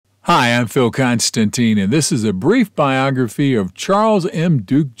Hi, I'm Phil Constantine, and this is a brief biography of Charles M.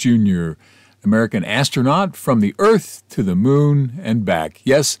 Duke, Jr., American astronaut from the Earth to the Moon and back.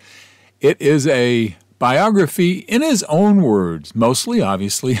 Yes, it is a biography in his own words. Mostly,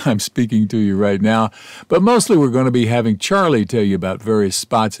 obviously, I'm speaking to you right now, but mostly we're going to be having Charlie tell you about various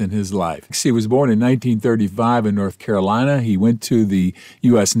spots in his life. He was born in 1935 in North Carolina. He went to the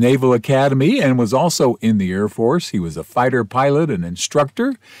U.S. Naval Academy and was also in the Air Force. He was a fighter pilot and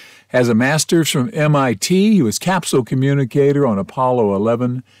instructor. Has a master's from MIT. He was capsule communicator on Apollo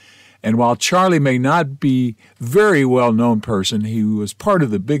 11. And while Charlie may not be a very well-known person, he was part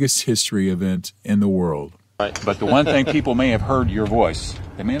of the biggest history event in the world. Right. But the one thing, people may have heard your voice.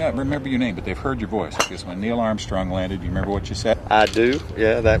 They may not remember your name, but they've heard your voice. Because when Neil Armstrong landed, you remember what you said? I do,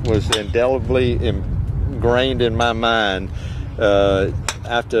 yeah. That was indelibly ingrained in my mind.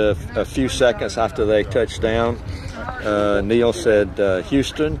 After a few seconds after they touched down, Neil said,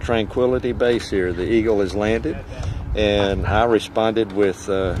 Houston, Tranquility Base here. The Eagle has landed. And I responded with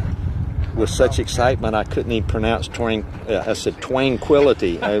such excitement I couldn't even pronounce I said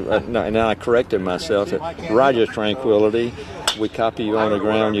Twanquility. Now I corrected myself. Roger, Tranquility. We copy you on the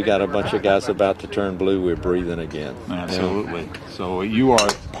ground. You got a bunch of guys about to turn blue. We're breathing again. Absolutely. So you are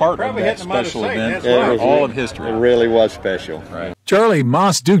part of that special event for all of history. It really was special. Right. Charlie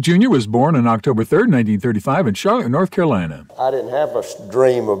Moss Duke Jr. was born on October 3rd, 1935 in Charlotte, North Carolina. I didn't have a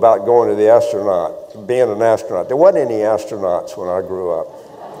dream about going to the astronaut, being an astronaut. There wasn't any astronauts when I grew up.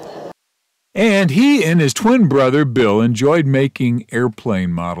 And he and his twin brother, Bill, enjoyed making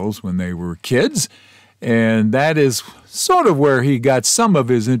airplane models when they were kids. And that is sort of where he got some of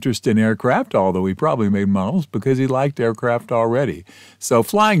his interest in aircraft, although he probably made models because he liked aircraft already. So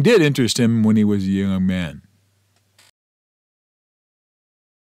flying did interest him when he was a young man.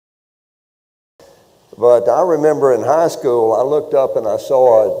 But I remember in high school, I looked up and I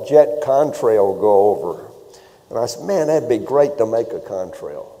saw a jet contrail go over. And I said, man, that'd be great to make a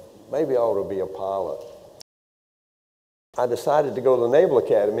contrail. Maybe I ought to be a pilot. I decided to go to the Naval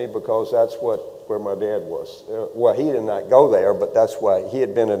Academy because that's where my dad was. Well, he did not go there, but that's why he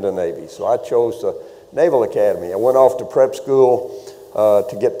had been in the Navy. So I chose the Naval Academy. I went off to prep school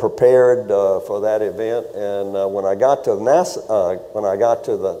to get prepared for that event. And when I got to the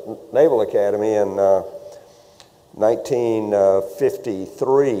Naval Academy in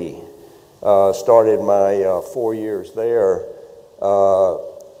 1953, started my 4 years there.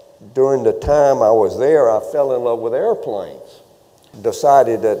 During the time I was there, I fell in love with airplanes.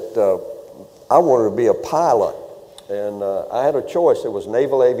 Decided that I wanted to be a pilot. And I had a choice. There was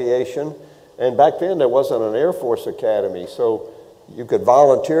naval aviation. And back then, there wasn't an Air Force Academy. So you could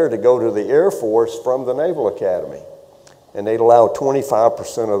volunteer to go to the Air Force from the Naval Academy. And they'd allow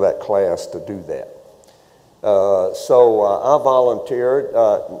 25% of that class to do that. So I volunteered.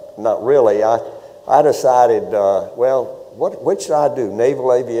 Not really. I decided, well, what should I do,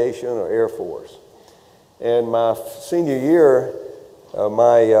 naval aviation or Air Force? And my senior year,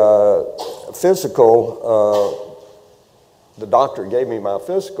 my physical, the doctor gave me my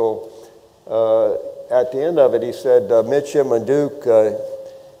physical. At the end of it, he said, Midshipman Duke,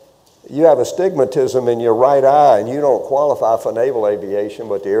 you have astigmatism in your right eye and you don't qualify for naval aviation,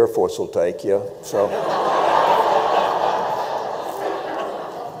 but the Air Force will take you. So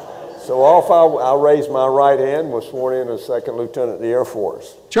off I raised my right hand, was sworn in as second lieutenant of the Air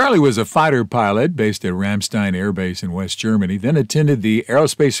Force. Charlie was a fighter pilot based at Ramstein Air Base in West Germany, then attended the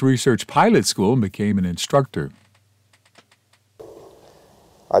Aerospace Research Pilot School and became an instructor.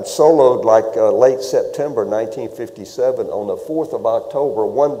 I'd soloed like late September 1957. On the 4th of October,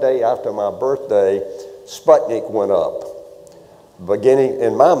 one day after my birthday, Sputnik went up. Beginning,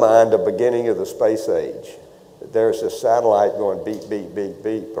 in my mind, the beginning of the space age. There's this satellite going beep, beep, beep,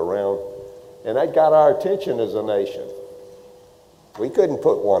 beep around. And that got our attention as a nation. We couldn't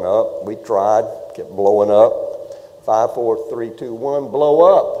put one up. We tried, kept blowing up. 5, 4, 3, 2, 1, blow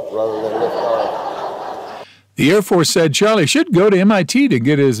up rather than lift off. The Air Force said Charlie should go to MIT to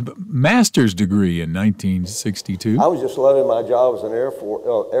get his master's degree in 1962. I was just loving my job as an Air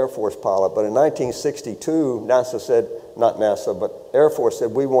Force pilot, but in 1962, NASA said, not NASA, but Air Force said,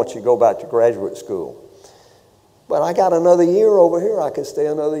 we want you to go back to graduate school. But I got another year over here. I could stay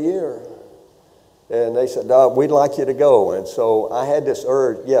another year. And they said, no, we'd like you to go. And so I had this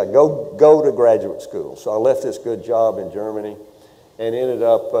urge, yeah, go to graduate school. So I left this good job in Germany and ended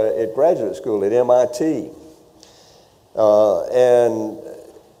up at graduate school at MIT. And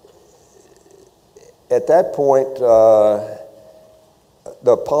at that point,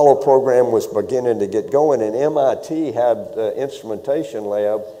 the Apollo program was beginning to get going, and MIT had an instrumentation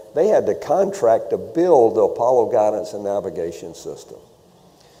lab. They had the contract to build the Apollo guidance and navigation system.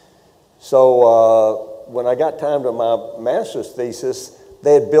 So when I got time to my master's thesis,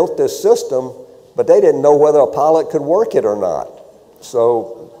 they had built this system, but they didn't know whether a pilot could work it or not.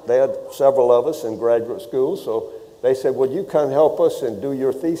 So they had several of us in graduate school, so they said, "Well, you come help us and do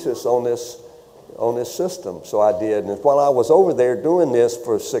your thesis on this system." So I did, and while I was over there doing this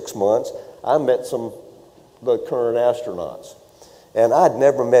for 6 months, I met the current astronauts. And I'd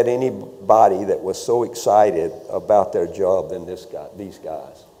never met anybody that was so excited about their job than these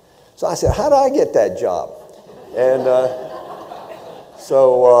guys. So I said, "How do I get that job?" And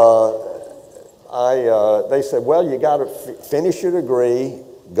they said, "Well, you got to finish your degree,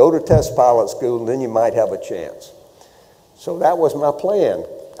 go to test pilot school, and then you might have a chance." So that was my plan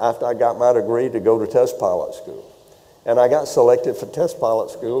after I got my degree, to go to test pilot school. And I got selected for test pilot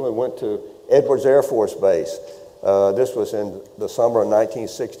school and went to Edwards Air Force Base. This was in the summer of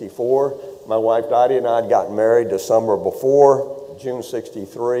 1964. My wife Dottie and I had gotten married the summer before, June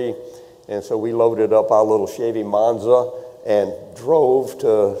 '63. And so we loaded up our little Chevy Monza and drove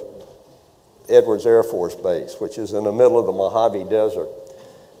to Edwards Air Force Base, which is in the middle of the Mojave Desert.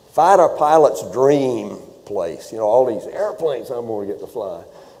 Fighter pilot's dream place. You know, all these airplanes I'm going to get to fly.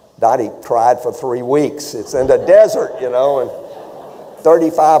 Dottie tried for 3 weeks. It's in the desert, you know, and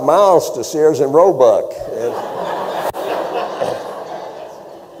 35 miles to Sears and Roebuck. And,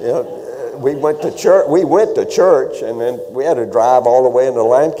 you know, we went to church, and then we had to drive all the way into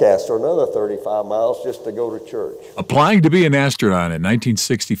Lancaster, another 35 miles just to go to church. Applying to be an astronaut in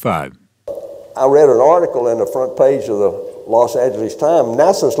 1965. I read an article in the front page of the Los Angeles Times.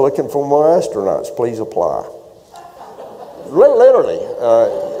 "NASA's looking for more astronauts. Please apply." Literally.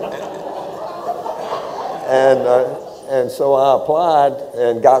 And so I applied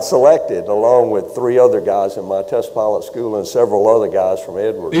and got selected, along with 3 other guys in my test pilot school and several other guys from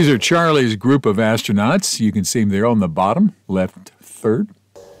Edwards. These are Charlie's group of astronauts. You can see them there on the bottom, left third.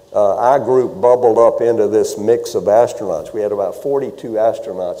 Our group bubbled up into this mix of astronauts. We had about 42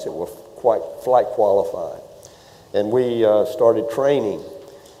 astronauts that were quite flight qualified. And we started training.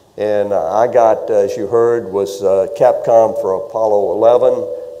 And I got, as you heard, was Capcom for Apollo 11.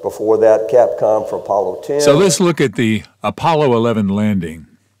 Before that, Capcom for Apollo 10. So let's look at the Apollo 11 landing.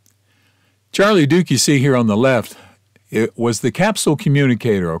 Charlie Duke, you see here on the left, it was the capsule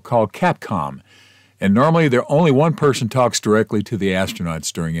communicator, or called Capcom. And normally only one person talks directly to the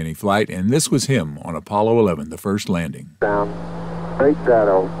astronauts during any flight, and this was him on Apollo 11, the first landing. Down, straight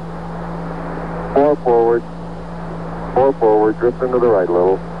shadow, 4 forward, drift into the right a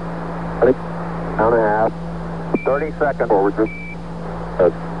little, down a half, 30 seconds forward, drift.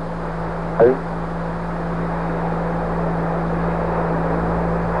 Ready?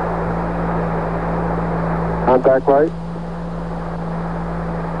 Contact light.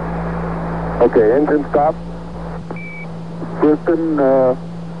 Okay, engine stop. Houston,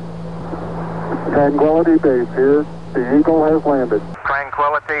 Tranquility Base here. The Eagle has landed.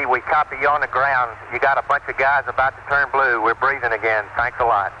 Tranquility, we copy you on the ground. You got a bunch of guys about to turn blue. We're breathing again. Thanks a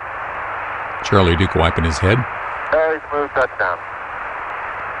lot. Charlie Duke wiping his head. Very smooth touchdown.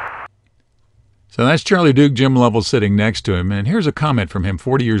 So that's Charlie Duke, Jim Lovell sitting next to him, and here's a comment from him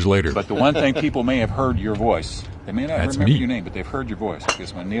 40 years later. But the one thing, people may have heard your voice. They may not That's remember me. your name, but they've heard your voice.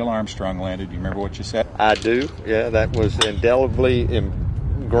 Because when Neil Armstrong landed, you remember what you said? I do, yeah, that was indelibly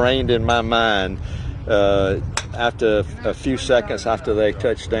ingrained in my mind. After a few seconds after they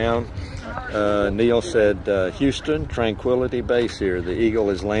touched down, Neil said, "Houston, Tranquility Base here, the Eagle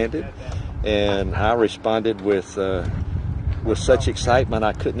has landed." And I responded with such excitement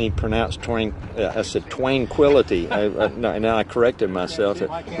I couldn't even pronounce I said Twanquility. Now I corrected myself.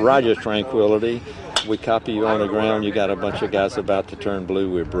 Roger, Tranquility. We copy you on the ground. You got a bunch of guys about to turn blue.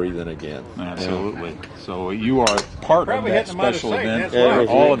 We're breathing again. Absolutely. So you are part of that special event Yeah,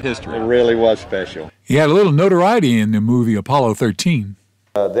 for all of history. It really was special. He had a little notoriety in the movie Apollo 13.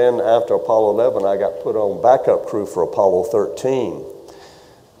 Then after Apollo 11, I got put on backup crew for Apollo 13.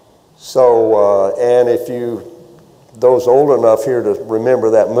 So, and if those old enough here to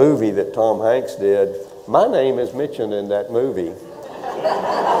remember that movie that Tom Hanks did, my name is mentioned in that movie.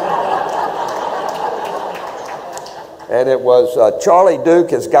 And it was Charlie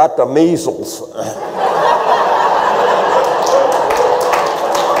Duke has got the measles.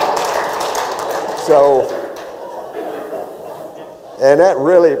 So, and that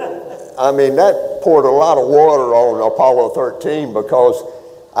really, I mean, that poured a lot of water on Apollo 13 because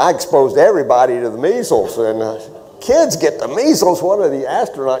I exposed everybody to the measles. And kids get the measles. What are the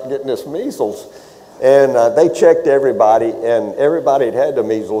astronauts getting this measles? And they checked everybody, and everybody had the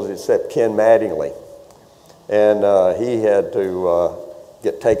measles except Ken Mattingly. And he had to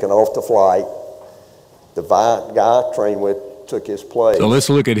get taken off the flight. The guy I trained with took his place. So let's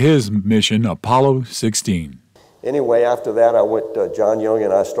look at his mission, Apollo 16. Anyway, after that, I went, John Young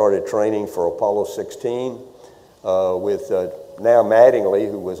and I started training for Apollo 16 with now Mattingly,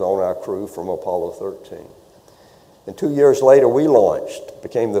 who was on our crew from Apollo 13. And 2 years later, we launched,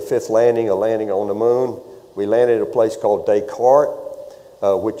 became the 5th landing, a landing on the moon. We landed at a place called Descartes,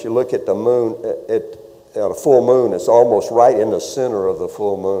 which you look at the moon, at a full moon, it's almost right in the center of the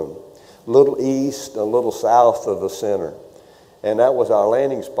full moon. A little east, a little south of the center. And that was our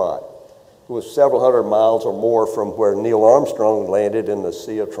landing spot. It was several hundred miles or more from where Neil Armstrong landed in the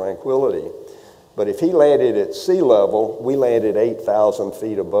Sea of Tranquility. But if he landed at sea level, we landed 8,000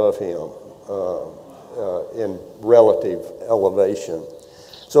 feet above him in relative elevation.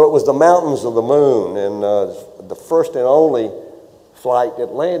 So it was the mountains of the moon, and the first and only flight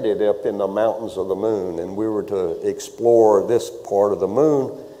that landed up in the mountains of the moon. And we were to explore this part of the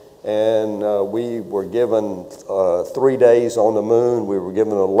moon. And we were given 3 days on the moon. We were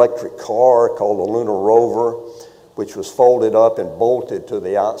given an electric car called the Lunar Rover, which was folded up and bolted to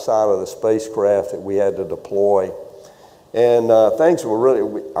the outside of the spacecraft that we had to deploy. And things were really,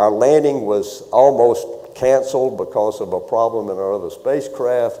 our landing was almost canceled because of a problem in our other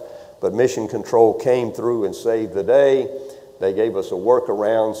spacecraft, but Mission Control came through and saved the day. They gave us a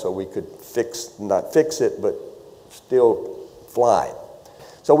workaround so we could not fix it, but still fly it.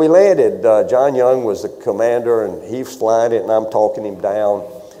 So we landed. John Young was the commander, and he was flying it, and I'm talking him down.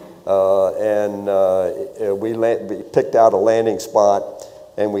 We picked out a landing spot,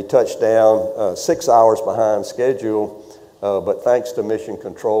 and we touched down 6 hours behind schedule. But thanks to Mission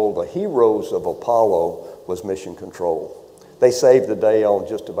Control, the heroes of Apollo was Mission Control. They saved the day on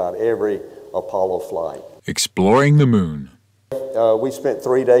just about every Apollo flight. Exploring the moon. We spent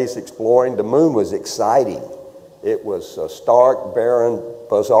 3 days exploring. The moon was exciting. It was stark, barren.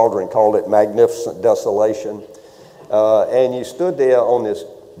 Buzz Aldrin called it magnificent desolation. And you stood there on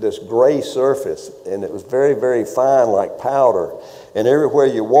this gray surface, and it was very, very fine like powder. And everywhere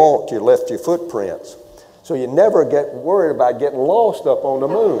you walked, you left your footprints. So you never get worried about getting lost up on the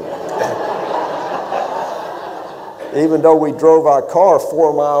moon. Even though we drove our car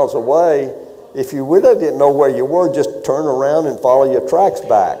 4 miles away, if you really didn't know where you were, just turn around and follow your tracks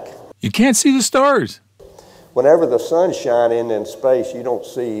back. You can't see the stars. Whenever the sun's shining in space, you don't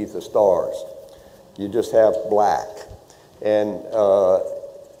see the stars. You just have black. And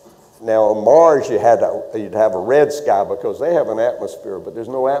now on Mars, you'd have a red sky because they have an atmosphere, but there's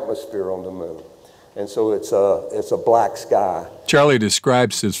no atmosphere on the moon. And so it's a black sky. Charlie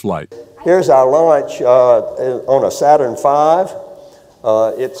describes his flight. Here's our launch on a Saturn V.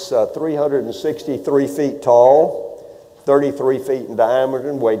 It's 363 feet tall. 33 feet in diameter,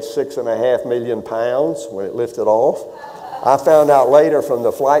 and weighed 6.5 million pounds when it lifted off. I found out later from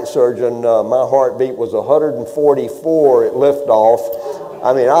the flight surgeon my heartbeat was 144 at liftoff.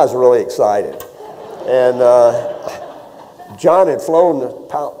 I mean, I was really excited. And John had flown the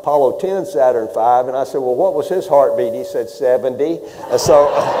Apollo 10 Saturn V, and I said, well, what was his heartbeat? He said 70.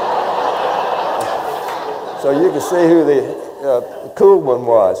 So you can see who the cool one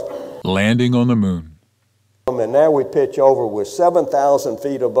was. Landing on the moon. And now we pitch over. We're 7,000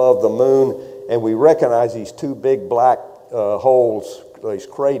 feet above the moon, and we recognize these two big black holes, these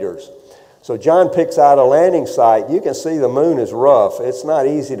craters. So John picks out a landing site. You can see the moon is rough. It's not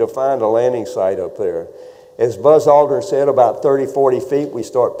easy to find a landing site up there. As Buzz Aldrin said, about 30, 40 feet, we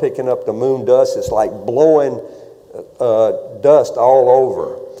start picking up the moon dust. It's like blowing dust all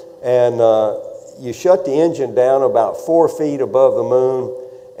over. And you shut the engine down about 4 feet above the moon,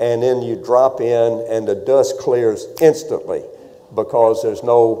 and then you drop in, and the dust clears instantly because there's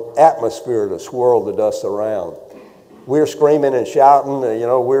no atmosphere to swirl the dust around. We're screaming and shouting, you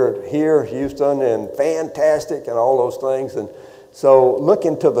know, we're here, Houston, and fantastic, and all those things. And so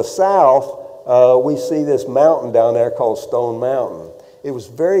looking to the south, we see this mountain down there called Stone Mountain. It was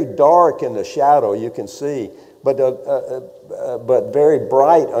very dark in the shadow, you can see, but very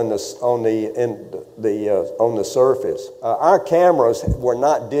bright on the surface. Our cameras were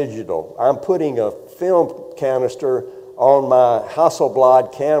not digital. I'm putting a film canister on my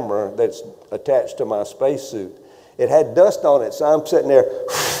Hasselblad camera that's attached to my spacesuit. It had dust on it, so I'm sitting there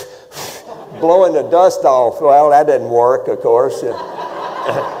blowing the dust off. Well, that didn't work, of course.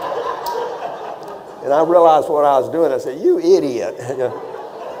 And I realized what I was doing. I said, you idiot.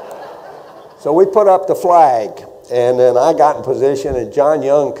 So we put up the flag, and then I got in position, and John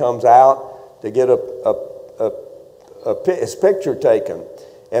Young comes out to get his picture taken.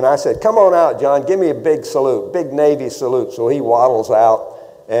 And I said, come on out, John, give me a big salute, big Navy salute. So he waddles out,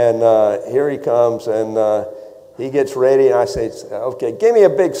 and here he comes, and he gets ready, and I say, okay, give me a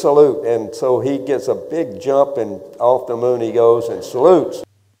big salute. And so he gets a big jump, and off the moon he goes and salutes.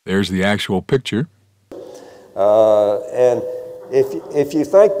 There's the actual picture. And if you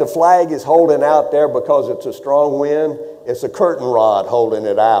think the flag is holding out there because it's a strong wind, it's a curtain rod holding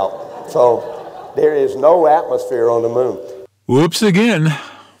it out. So there is no atmosphere on the moon. Whoops again.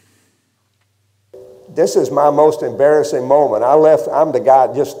 This is my most embarrassing moment. I'm the guy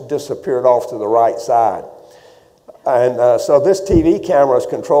that just disappeared off to the right side. And so this TV camera is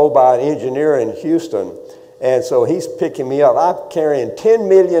controlled by an engineer in Houston. And so he's picking me up. I'm carrying $10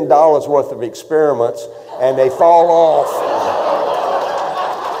 million worth of experiments, and they fall off.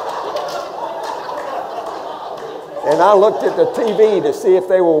 And I looked at the TV to see if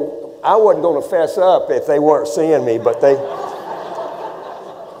they were, I wasn't going to fess up if they weren't seeing me, but they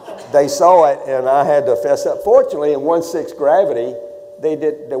saw it, and I had to fess up. Fortunately, in 1/6 gravity, they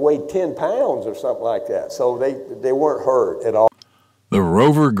weighed 10 pounds or something like that, so they weren't hurt at all. The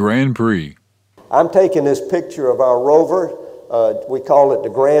Rover Grand Prix. I'm taking this picture of our rover. We call it the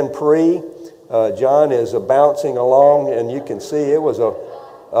Grand Prix. John is bouncing along, and you can see it was a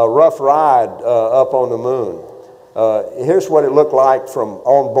rough ride up on the moon. Here's what it looked like from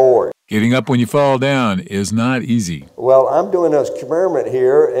on board. Getting up when you fall down is not easy. Well, I'm doing an experiment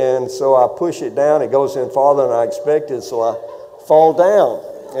here, and so I push it down. It goes in farther than I expected, so I fall down.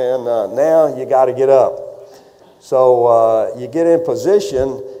 And now you got to get up. So you get in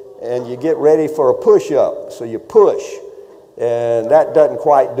position, and you get ready for a push-up. So you push, and that doesn't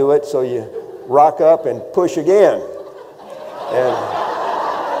quite do it, so you rock up and push again. And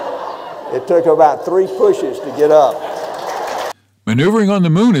it took about 3 pushes to get up. Maneuvering on the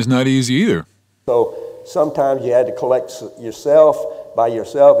moon is not easy either. So sometimes you had to collect yourself by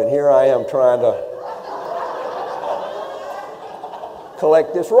yourself, and here I am trying to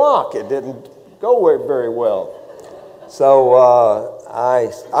collect this rock. It didn't go very well. So I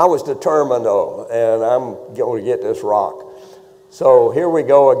was determined, though, and I'm going to get this rock. So here we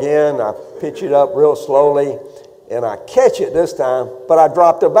go again. I pitch it up real slowly, and I catch it this time, but I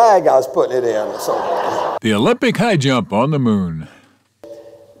dropped the bag I was putting it in. So. The Olympic high jump on the moon.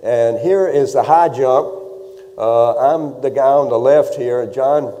 And here is the high jump. I'm the guy on the left here.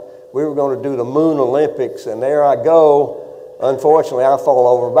 John, we were going to do the Moon Olympics, and there I go. Unfortunately, I fall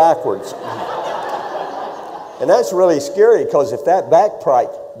over backwards. And that's really scary, because if that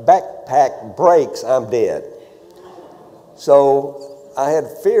backpack breaks, I'm dead. So I had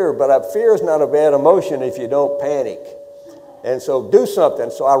fear, but fear is not a bad emotion if you don't panic. And so do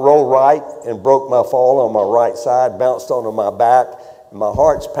something. So I rolled right and broke my fall on my right side, bounced onto my back. My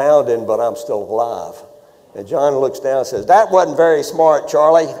heart's pounding, but I'm still alive. And John looks down and says, "That wasn't very smart,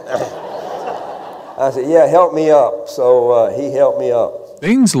 Charlie." I said, "Yeah, help me up." So he helped me up.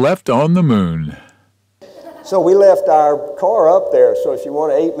 Things left on the moon. So we left our car up there. So if you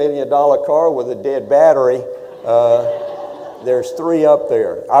want an $8 million car with a dead battery, there's 3 up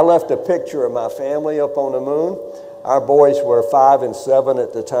there. I left a picture of my family up on the moon. Our boys were 5 and 7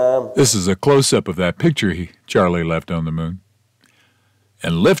 at the time. This is a close-up of that picture Charlie left on the moon.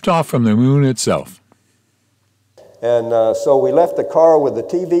 And liftoff from the moon itself. And so we left the car with the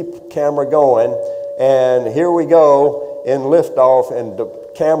TV camera going, and here we go in liftoff, and the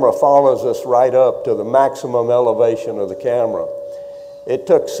camera follows us right up to the maximum elevation of the camera. It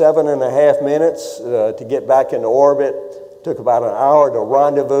took 7.5 minutes to get back into orbit. It took about an hour to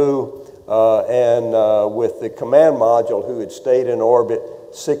rendezvous and with the command module, who had stayed in orbit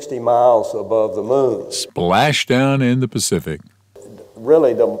 60 miles above the moon. Splashdown in the Pacific.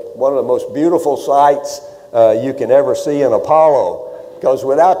 Really one of the most beautiful sights you can ever see in Apollo, because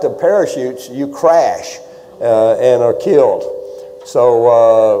without the parachutes you crash and are killed.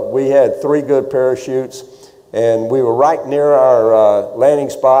 So we had 3 good parachutes, and we were right near our landing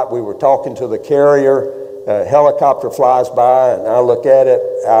spot. We were talking to the carrier. A helicopter flies by, and I look at it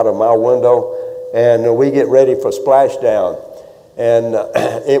out of my window, and we get ready for splashdown. And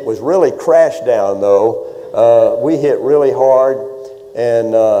it was really crash down, though. We hit really hard,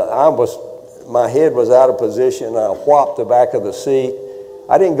 and my head was out of position. I whopped the back of the seat.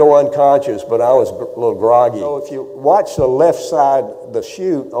 I didn't go unconscious, but I was a little groggy. So if you watch the left side, the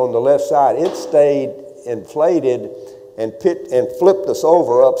chute on the left side, it stayed inflated and flipped us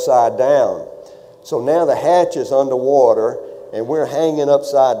over upside down. So now the hatch is underwater, and we're hanging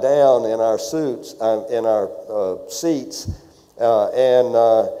upside down in our suits, in our seats, and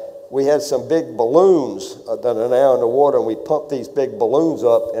we had some big balloons that are now in the water, and we pumped these big balloons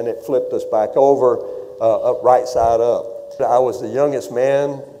up, and it flipped us back over, right side up. I was the youngest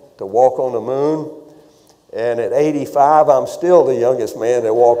man to walk on the moon, and at 85, I'm still the youngest man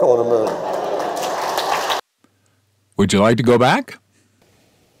to walk on the moon. Would you like to go back?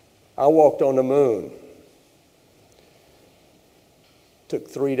 I walked on the moon. Took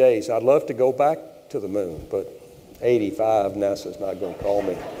 3 days. I'd love to go back to the moon, but 85, NASA's not going to call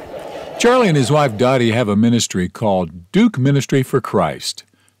me. Charlie and his wife Dottie have a ministry called Duke Ministry for Christ.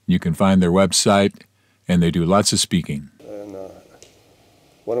 You can find their website, and they do lots of speaking. And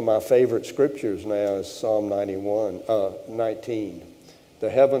one of my favorite scriptures now is Psalm 19. The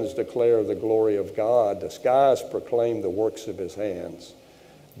heavens declare the glory of God. The skies proclaim the works of his hands.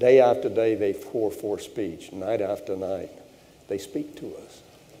 Day after day they pour forth speech. Night after night they speak to us.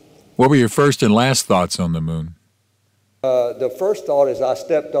 What were your first and last thoughts on the moon? The first thought as I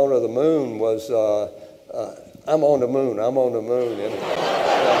stepped onto the moon was, I'm on the moon, I'm on the moon. And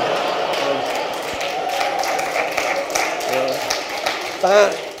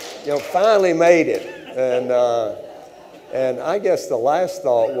finally made it. And I guess the last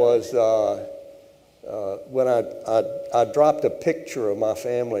thought was when I dropped a picture of my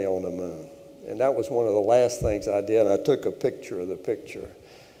family on the moon. And that was one of the last things I did. I took a picture of the picture.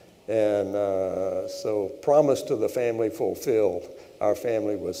 And so promise to the family fulfilled. Our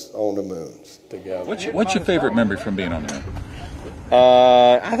family was on the moon together. What's your favorite memory from being on the moon?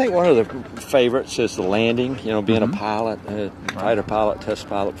 I think one of the favorites is the landing. You know, being a pilot, fighter pilot, test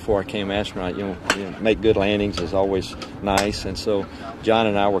pilot before I became astronaut. You know, make good landings is always nice. And so John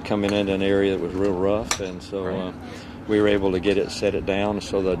and I were coming into an area that was real rough, and so we were able to set it down.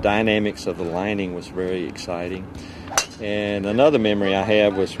 So the dynamics of the landing was very exciting. And another memory I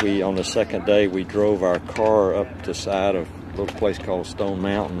have was on the second day, we drove our car up to the side of a little place called Stone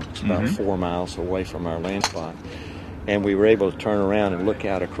Mountain. It's about 4 miles away from our land spot. And we were able to turn around and look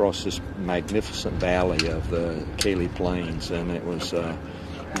out across this magnificent valley of the KUSI Plains, and it was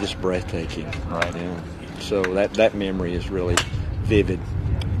just breathtaking. Right. Yeah. So that memory is really vivid.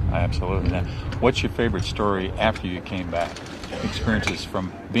 Absolutely. Now, what's your favorite story after you came back? Experiences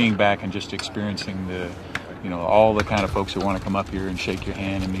from being back and just experiencing all the kind of folks who want to come up here and shake your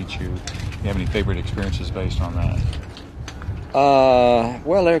hand and meet you. Do you have any favorite experiences based on that?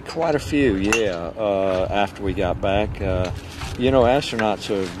 Well, there are quite a few, yeah. After we got back, astronauts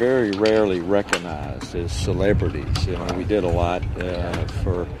are very rarely recognized as celebrities. We did a lot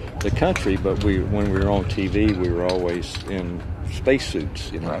for the country, but when we were on TV, we were always in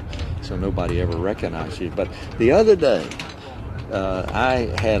spacesuits, Right. So nobody ever recognized you. But the other day, I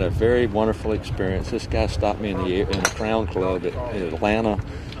had a very wonderful experience. This guy stopped me in the Crown Club at Atlanta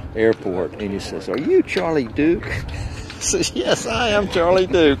Airport, and he says, "Are you Charlie Duke?" I says, "Yes, I am Charlie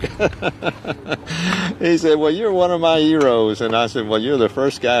Duke." He said, "Well, you're one of my heroes." And I said, "Well, you're the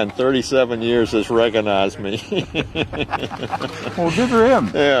first guy in 37 years that's recognized me." Well, good for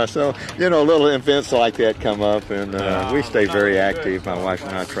him. Yeah, so, little events like that come up, and we stay very active. My wife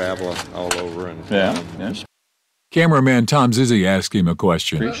and I travel all over. And Yeah. Cameraman Tom Zizzi asked him a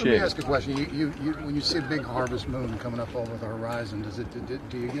question. Let me ask a question. When you see a big harvest moon coming up over the horizon,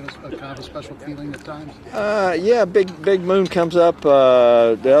 do you get a kind of a special feeling at times? Yeah, big moon comes up.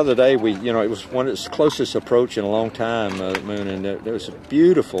 The other day, it was one of its closest approach in a long time, the moon, and it was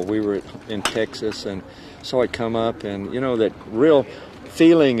beautiful. We were in Texas and saw it come up, and that real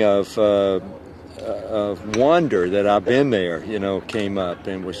feeling of wonder that I've been there, came up,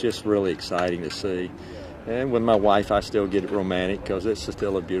 and was just really exciting to see. And with my wife, I still get romantic because it's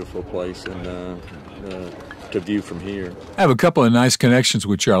still a beautiful place and to view from here. I have a couple of nice connections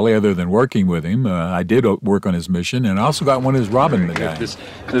with Charlie other than working with him. I did work on his mission, and I also got one of his Robin medallions.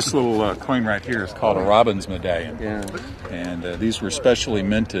 This little coin right here is called a Robin's medallion. Yeah. And these were specially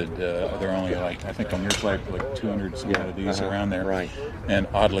minted. They're only I think on your flight, 200 some of these around there. Right. And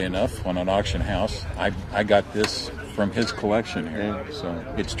oddly enough, on an auction house, I got this from his collection here. Yeah. So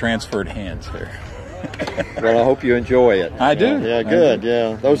it's transferred hands there. Well, I hope you enjoy it. I do. Yeah, good.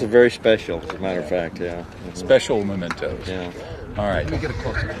 Yeah, those are very special, as a matter of fact. Yeah. Special mementos. Yeah. All right. Let me get a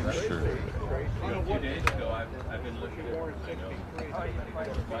closer. Sure.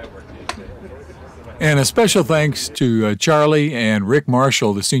 And a special thanks to Charlie and Rick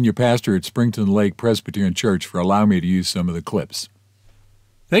Marshall, the senior pastor at Springton Lake Presbyterian Church, for allowing me to use some of the clips.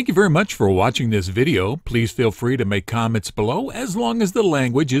 Thank you very much for watching this video. Please feel free to make comments below as long as the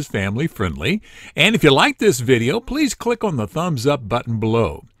language is family friendly. And if you like this video, please click on the thumbs up button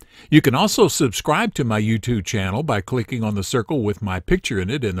below. You can also subscribe to my YouTube channel by clicking on the circle with my picture in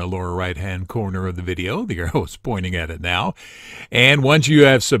it in the lower right-hand corner of the video. The arrow is pointing at it now. And once you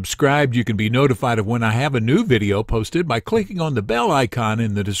have subscribed, you can be notified of when I have a new video posted by clicking on the bell icon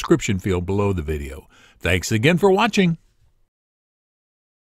in the description field below the video. Thanks again for watching.